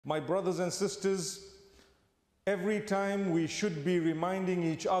My brothers and sisters, every time we should be reminding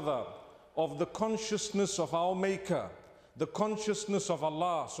each other of the consciousness of our Maker, the consciousness of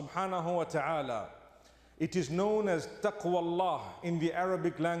Allah subhanahu wa ta'ala. It is known as taqwa in the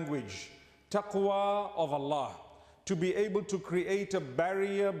Arabic language, taqwa of Allah, to be able to create a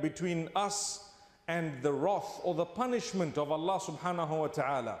barrier between us and the wrath or the punishment of Allah subhanahu wa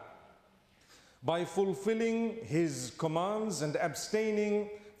ta'ala, by fulfilling His commands and abstaining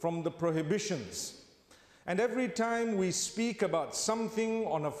from the prohibitions. And every time we speak about something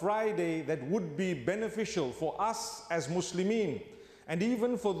on a Friday that would be beneficial for us as Muslimin, and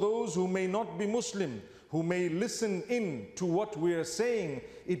even for those who may not be Muslim, who may listen in to what we are saying,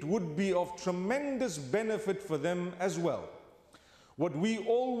 it would be of tremendous benefit for them as well. What we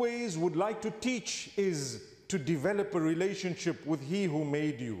always would like to teach is to develop a relationship with He who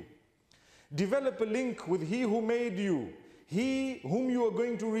made you. Develop a link with He who made you, He whom you are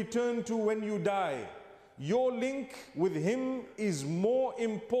going to return to when you die. Your link with Him is more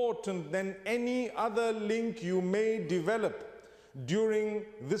important than any other link you may develop during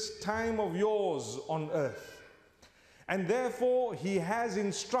this time of yours on earth. And therefore, He has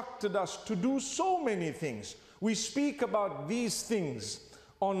instructed us to do so many things. We speak about these things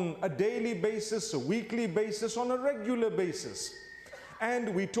on a daily basis, a weekly basis, on a regular basis.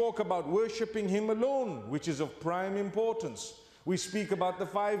 And we talk about worshipping Him alone, which is of prime importance. We speak about the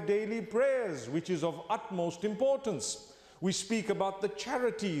 5 daily prayers, which is of utmost importance. We speak about the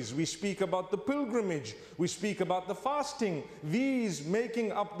charities, we speak about the pilgrimage, we speak about the fasting, these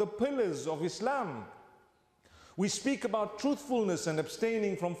making up the pillars of Islam. We speak about truthfulness and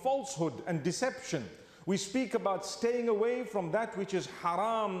abstaining from falsehood and deception. We speak about staying away from that which is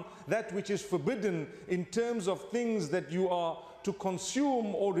haram, that which is forbidden in terms of things that you are to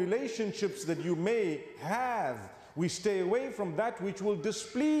consume or relationships that you may have. We stay away from that which will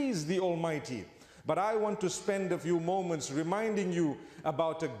displease the Almighty. But I want to spend a few moments reminding you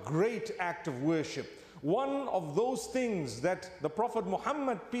about a great act of worship. One of those things that the Prophet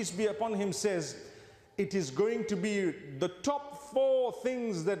Muhammad, peace be upon him, says, it is going to be the top 4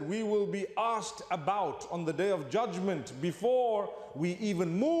 things that we will be asked about on the day of judgment before we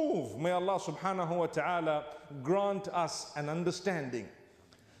even move. May Allah subhanahu wa ta'ala grant us an understanding.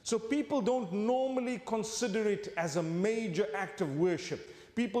 So people don't normally consider it as a major act of worship.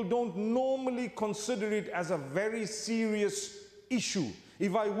 People don't normally consider it as a very serious issue.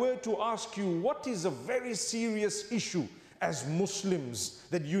 If I were to ask you, what is a very serious issue as Muslims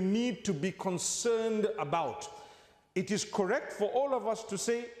that you need to be concerned about? It is correct for all of us to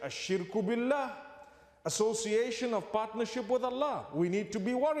say, Ashirku billah, association of partnership with Allah. We need to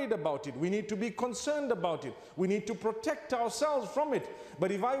be worried about it. We need to be concerned about it. We need to protect ourselves from it.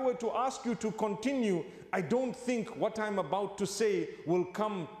 But if I were to ask you to continue, I don't think what I'm about to say will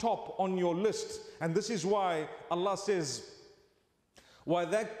come top on your list. And this is why Allah says,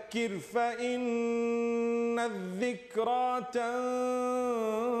 وَذَكِّرْ فَإِنَّ الذِّكْرَى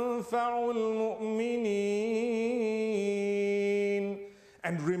تَنْفَعُ الْمُؤْمِنِينَ.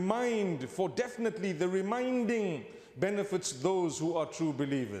 And remind, for definitely the reminding benefits those who are true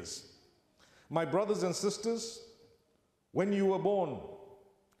believers. My brothers and sisters, when you were born,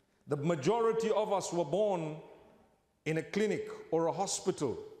 the majority of us were born in a clinic or a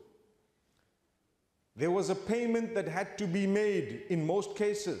hospital. There was a payment that had to be made in most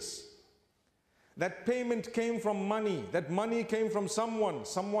cases. That payment came from money. That money came from someone.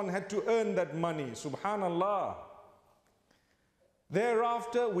 Someone had to earn that money. Subhanallah.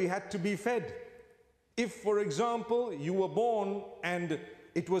 Thereafter, we had to be fed. If, for example, you were born and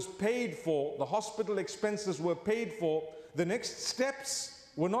it was paid for, the hospital expenses were paid for, the next steps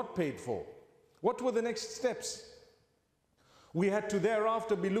were not paid for. What were the next steps? We had to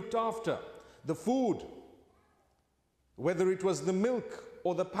thereafter be looked after. The food, whether it was the milk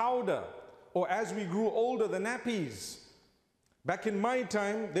or the powder, or as we grew older, the nappies. Back in my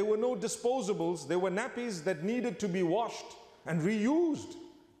time, there were no disposables. There were nappies that needed to be washed and reused.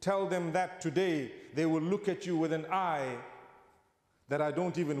 Tell them that today, they will look at you with an eye that I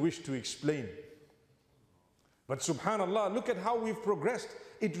don't even wish to explain. But subhanallah, look at how we've progressed.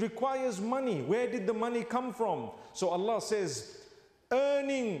 It requires money. Where did the money come from? So Allah says,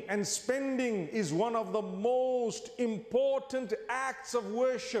 earning and spending is one of the most important acts of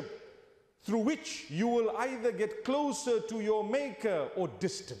worship through which you will either get closer to your Maker or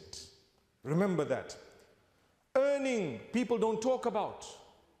distant. Remember that. Earning, people don't talk about.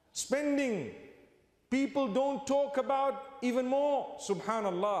 Spending, people don't talk about even more.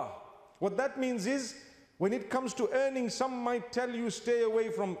 Subhanallah. What that means is, when it comes to earning, some might tell you stay away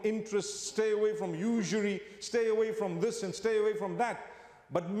from interest, stay away from usury, stay away from this and stay away from that.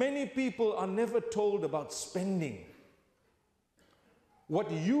 But many people are never told about spending. What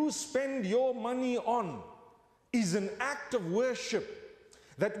you spend your money on is an act of worship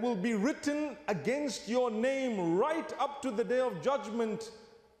that will be written against your name right up to the day of judgment,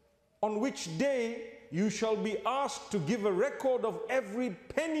 on which day you shall be asked to give a record of every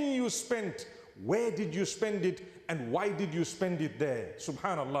penny you spent. Where did you spend it and why did you spend it there?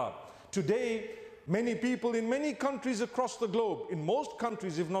 Subhanallah. Today, many people in many countries across the globe, in most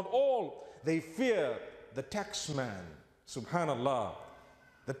countries, if not all, they fear the tax man. Subhanallah.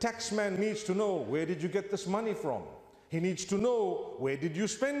 The tax man needs to know, where did you get this money from? He needs to know, where did you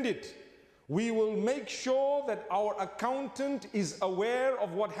spend it? We will make sure that our accountant is aware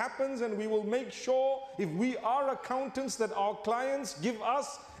of what happens, and we will make sure, if we are accountants, that our clients give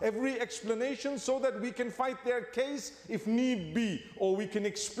us every explanation so that we can fight their case if need be, or we can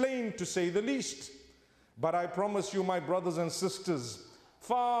explain, to say the least. But I promise you, my brothers and sisters,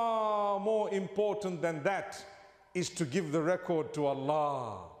 far more important than that is to give the record to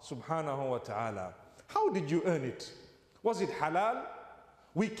Allah subhanahu wa ta'ala. How did you earn it? Was it halal?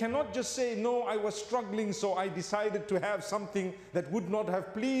 We cannot just say, no, I was struggling, so I decided to have something that would not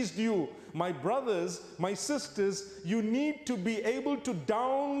have pleased you. My brothers, my sisters, you need to be able to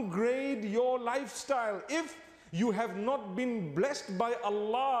downgrade your lifestyle if you have not been blessed by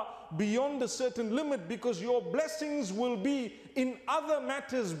Allah beyond a certain limit, because your blessings will be in other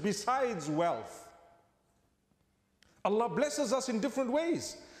matters besides wealth. Allah blesses us in different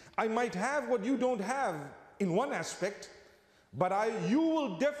ways. I might have what you don't have in one aspect, but you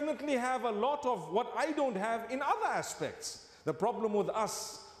will definitely have a lot of what I don't have in other aspects. The problem with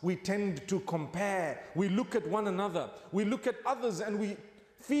us, we tend to compare. We look at one another. We look at others and we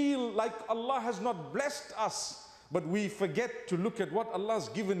feel like Allah has not blessed us. But we forget to look at what Allah has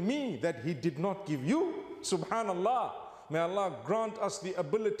given me that He did not give you. Subhanallah. May Allah grant us the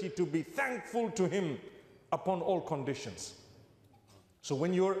ability to be thankful to Him upon all conditions. So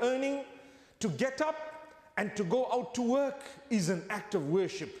when you're earning, to get up and to go out to work is an act of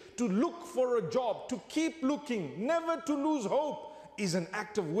worship. To look for a job, to keep looking, never to lose hope is an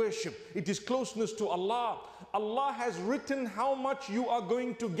act of worship. It is closeness to Allah. Allah has written how much you are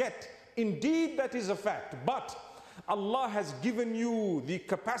going to get. Indeed, that is a fact. But Allah has given you the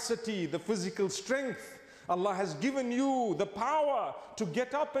capacity, the physical strength. Allah has given you the power to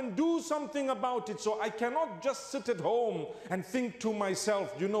get up and do something about it. So I cannot just sit at home and think to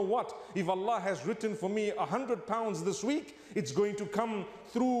myself, you know what, if Allah has written for me 100 pounds this week, it's going to come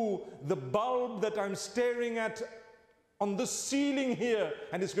through the bulb that I'm staring at on the ceiling here,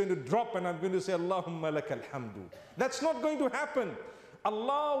 and it's going to drop and I'm going to say, Allahumma lakal hamdu. That's not going to happen.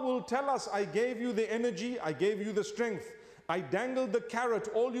 Allah will tell us, I gave you the energy, I gave you the strength. I dangled the carrot.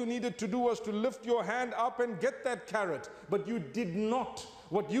 All you needed to do was to lift your hand up and get that carrot. But you did not.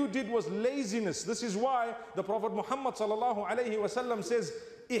 What you did was laziness. This is why the Prophet Muhammad sallallahu alayhi wasallam says,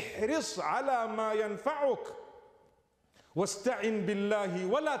 "Ihris ala ma yanfa'uk, wasta'in billahi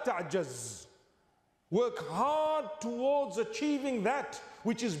wa la ta'jaz." Work hard towards achieving that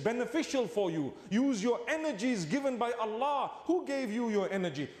which is beneficial for you. Use your energies given by Allah. Who gave you your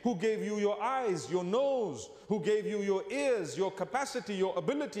energy? Who gave you your eyes, your nose? Who gave you your ears, your capacity, your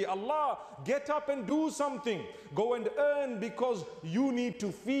ability? Allah. Get up and do something. Go and earn, because you need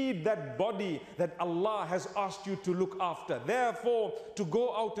to feed that body that Allah has asked you to look after. Therefore, to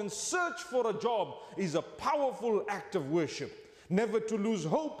go out and search for a job is a powerful act of worship. Never to lose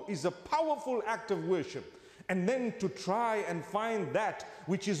hope is a powerful act of worship. And then to try and find that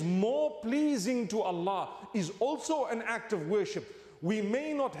which is more pleasing to Allah is also an act of worship. We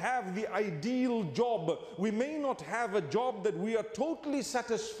may not have the ideal job. We may not have a job that we are totally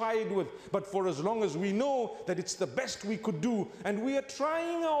satisfied with. But for as long as we know that it's the best we could do, and we are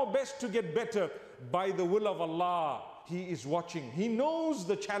trying our best to get better, by the will of Allah, He is watching. He knows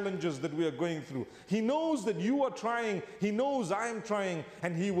the challenges that we are going through. He knows that you are trying. He knows I am trying,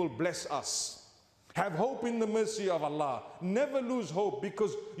 and He will bless us. Have hope in the mercy of Allah. Never lose hope,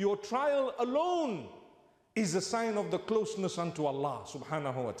 because your trial alone is a sign of the closeness unto Allah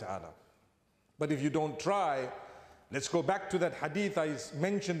subhanahu wa ta'ala. But if you don't try, let's go back to that hadith I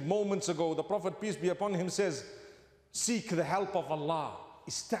mentioned moments ago. The Prophet, peace be upon him, says, seek the help of Allah.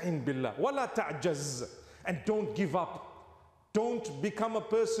 Ista'in billah. Wala ta'jaz. And don't give up. Don't become a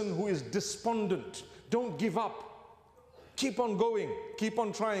person who is despondent. Don't give up. Keep on going. Keep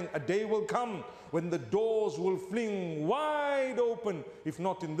on trying. A day will come when the doors will fling wide open, if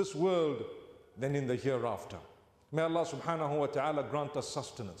not in this world, then in the hereafter. May Allah subhanahu wa ta'ala grant us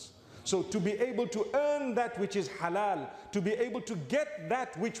sustenance. So to be able to earn that which is halal, to be able to get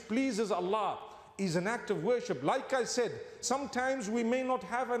that which pleases Allah, is an act of worship. Like I said, sometimes we may not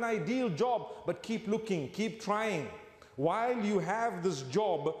have an ideal job, but keep looking, keep trying. While you have this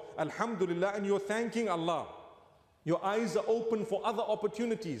job, alhamdulillah, and you're thanking Allah, your eyes are open for other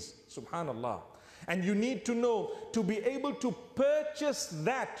opportunities, subhanallah. And you need to know, to be able to purchase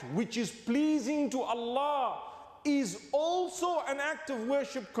that which is pleasing to Allah is also an act of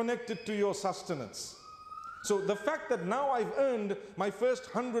worship connected to your sustenance. So the fact that now I've earned my first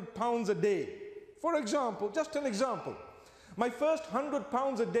 £100 a day, for example, just an example, my first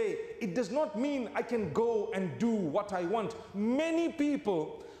 £100 a day, it does not mean I can go and do what I want. Many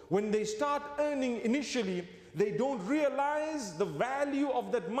people, when they start earning initially, they don't realize the value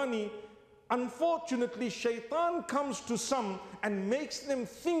of that money. Unfortunately, shaitan comes to some and makes them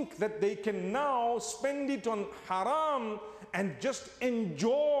think that they can now spend it on haram and just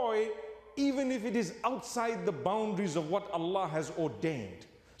enjoy, even if it is outside the boundaries of what Allah has ordained.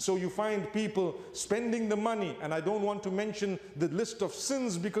 So you find people spending the money, and I don't want to mention the list of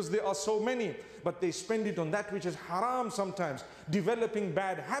sins because there are so many, but they spend it on that which is haram sometimes, developing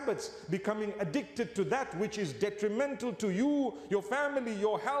bad habits, becoming addicted to that which is detrimental to you, your family,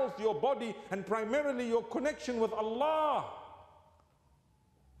 your health, your body, and primarily your connection with Allah.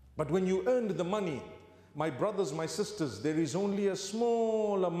 But when you earned the money, my brothers, my sisters, there is only a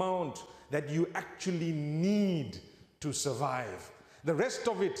small amount that you actually need to survive. The rest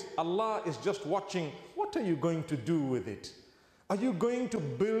of it, Allah is just watching. What are you going to do with it? Are you going to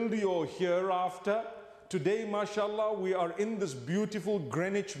build your hereafter? Today, mashallah, we are in this beautiful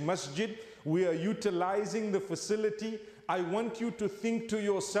Greenwich Masjid. We are utilizing the facility. I want you to think to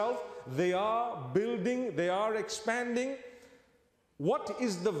yourself, they are building, they are expanding. What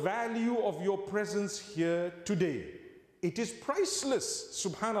is the value of your presence here today? It is priceless,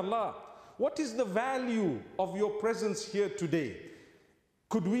 subhanallah. What is the value of your presence here today?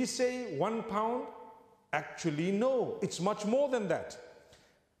 Could we say £1? Actually, no, it's much more than that.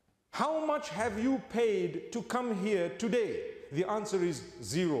 How much have you paid to come here today? The answer is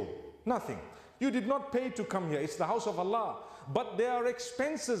zero, nothing. You did not pay to come here, it's the house of Allah. But there are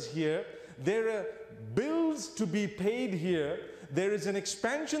expenses here, there are bills to be paid here, there is an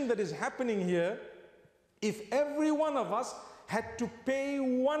expansion that is happening here. If every one of us had to pay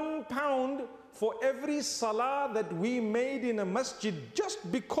 £1 for every salah that we made in a masjid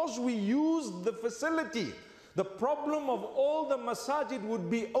just because we used the facility, the problem of all the masajid would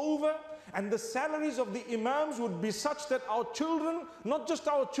be over, and the salaries of the imams would be such that our children, not just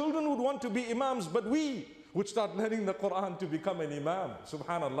our children would want to be imams, but we would start learning the Quran to become an imam.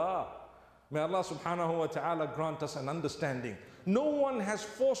 Subhanallah. May Allah subhanahu wa ta'ala grant us an understanding. No one has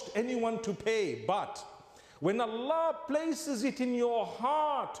forced anyone to pay, but when Allah places it in your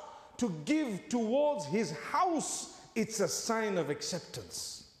heart to give towards His house, it's a sign of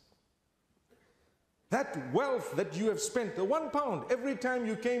acceptance. That wealth that you have spent, the £1 every time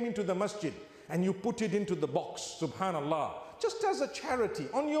you came into the masjid and you put it into the box, subhanallah, just as a charity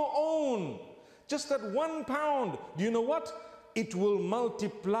on your own, just that £1, do you know what? It will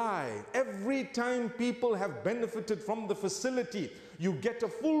multiply. Every time people have benefited from the facility, you get a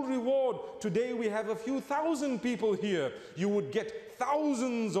full reward. Today we have a few thousand people here. You would get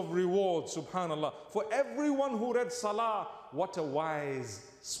thousands of rewards, subhanallah. For everyone who read salah, what a wise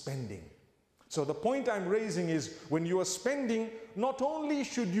spending. So the point I'm raising is, when you are spending, not only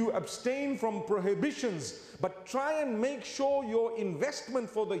should you abstain from prohibitions, but try and make sure your investment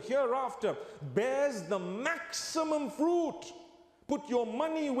for the hereafter bears the maximum fruit. Put your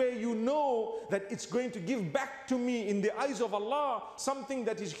money where you know that it's going to give back to me in the eyes of Allah something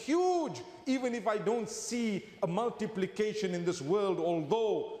that is huge, even if I don't see a multiplication in this world,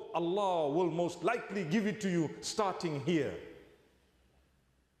 although Allah will most likely give it to you starting here.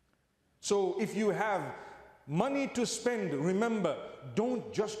 So if you have money to spend, remember,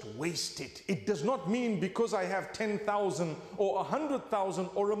 don't just waste it. It does not mean because I have 10,000 or 100,000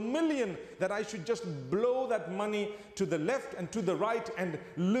 or 1,000,000 that I should just blow that money to the left and to the right and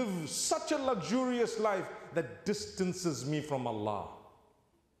live such a luxurious life that distances me from Allah.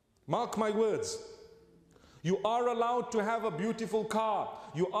 Mark my words. You are allowed to have a beautiful car.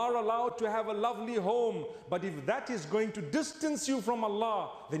 You are allowed to have a lovely home. But if that is going to distance you from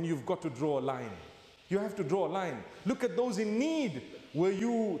Allah, then you've got to draw a line. You have to draw a line. Look at those in need. Were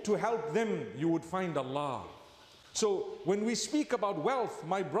you to help them, you would find Allah. So when we speak about wealth,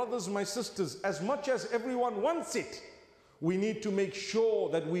 my brothers, my sisters, as much as everyone wants it, we need to make sure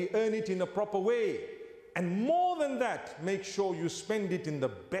that we earn it in a proper way. And more than that, make sure you spend it in the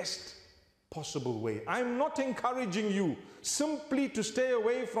best possible way. I'm not encouraging you simply to stay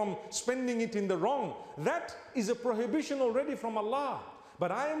away from spending it in the wrong. That is a prohibition already from Allah.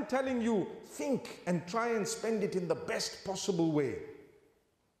 But I am telling you, think and try and spend it in the best possible way.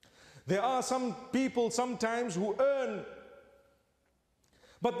 There are some people sometimes who earn,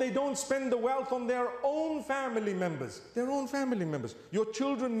 but they don't spend the wealth on their own family members. Their own family members. Your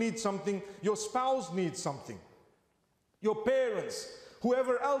children need something, your spouse needs something, your parents,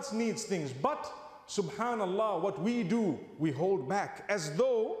 whoever else needs things. But subhanallah, what we do, we hold back, as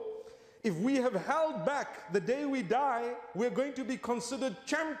though if we have held back the day we die, we're going to be considered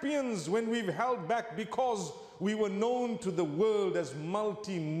champions when we've held back, because we were known to the world as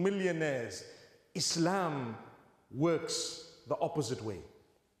multi-millionaires. Islam works the opposite way.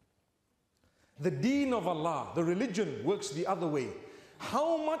 The deen of Allah, the religion, works the other way.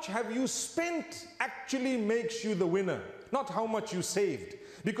 How much have you spent actually makes you the winner, not how much you saved.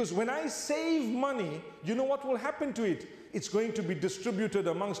 Because when I save money, you know what will happen to it? It's going to be distributed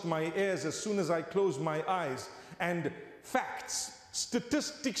amongst my heirs as soon as I close my eyes. And facts,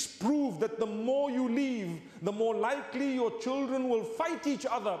 statistics prove that the more you leave, the more likely your children will fight each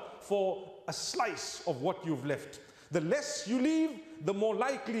other for a slice of what you've left. The less you leave, the more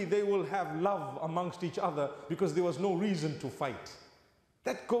likely they will have love amongst each other, because there was no reason to fight.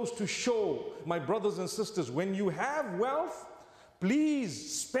 That goes to show, my brothers and sisters, when you have wealth,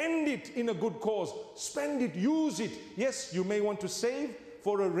 please spend it in a good cause. Spend it, use it. Yes, you may want to save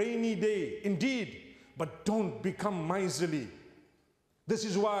for a rainy day, indeed, but don't become miserly. This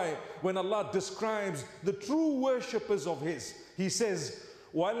is why when Allah describes the true worshippers of His, He says,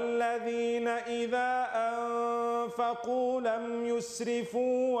 وَالَّذِينَ إِذَا أَنفَقُوا لَمْ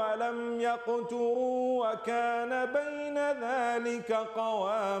يُسْرِفُوا وَلَمْ يَقْتُرُوا وَكَانَ بَيْنَ ذَلِكَ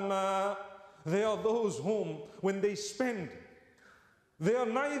قَوَامًا. They are those whom, when they spend, they are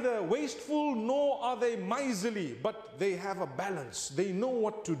neither wasteful nor are they miserly, but they have a balance. They know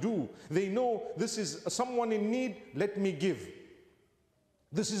what to do. They know this is someone in need, let me give.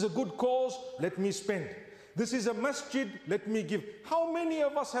 This is a good cause, let me spend. This is a masjid, let me give. How many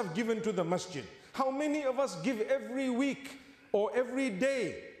of us have given to the masjid? How many of us give every week or every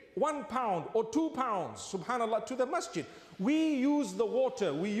day £1 or £2, subhanallah, to the masjid? We use the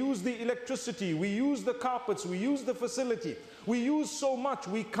water, we use the electricity, we use the carpets, we use the facility. We use so much,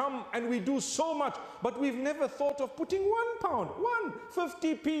 we come and we do so much, but we've never thought of putting £1,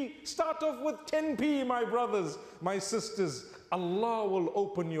 50p, start off with 10p, my brothers, my sisters. Allah will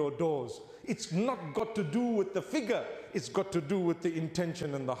open your doors. It's not got to do with the figure, it's got to do with the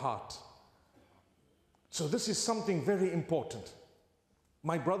intention and the heart. So this is something very important.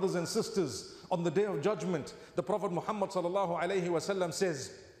 My brothers and sisters, on the day of judgment, the Prophet Muhammad sallallahu alaihi wasallam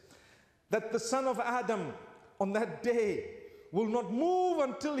says that the son of Adam on that day will not move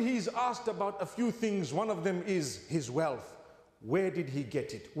until he's asked about a few things. One of them is his wealth. Where did he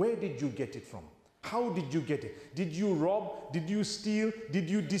get it? Where did you get it from? How did you get it? Did you rob? Did you steal? Did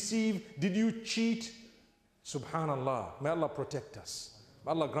you deceive? Did you cheat? Subhanallah. May Allah protect us.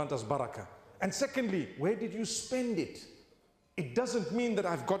 May Allah grant us barakah. And secondly, where did you spend it? It doesn't mean that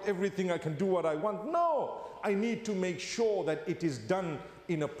I've got everything, I can do what I want. No, I need to make sure that it is done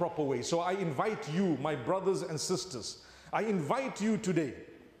in a proper way. So I invite you, my brothers and sisters, I invite you today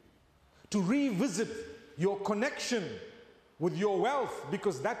to revisit your connection with your wealth,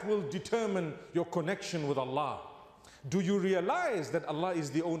 because that will determine your connection with Allah. Do you realize that Allah is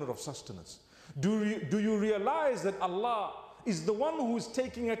the owner of sustenance? Do you realize that Allah is the one who is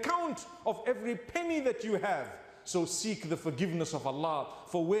taking account of every penny that you have? So seek the forgiveness of Allah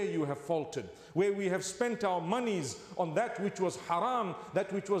for where you have faltered, where we have spent our monies on that which was haram,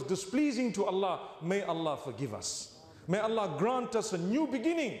 that which was displeasing to Allah. May Allah forgive us. May Allah grant us a new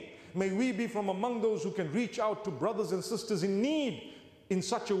beginning. May we be from among those who can reach out to brothers and sisters in need in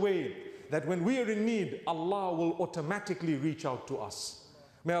such a way that when we are in need, Allah will automatically reach out to us.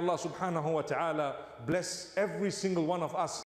 May Allah subhanahu wa ta'ala bless every single one of us.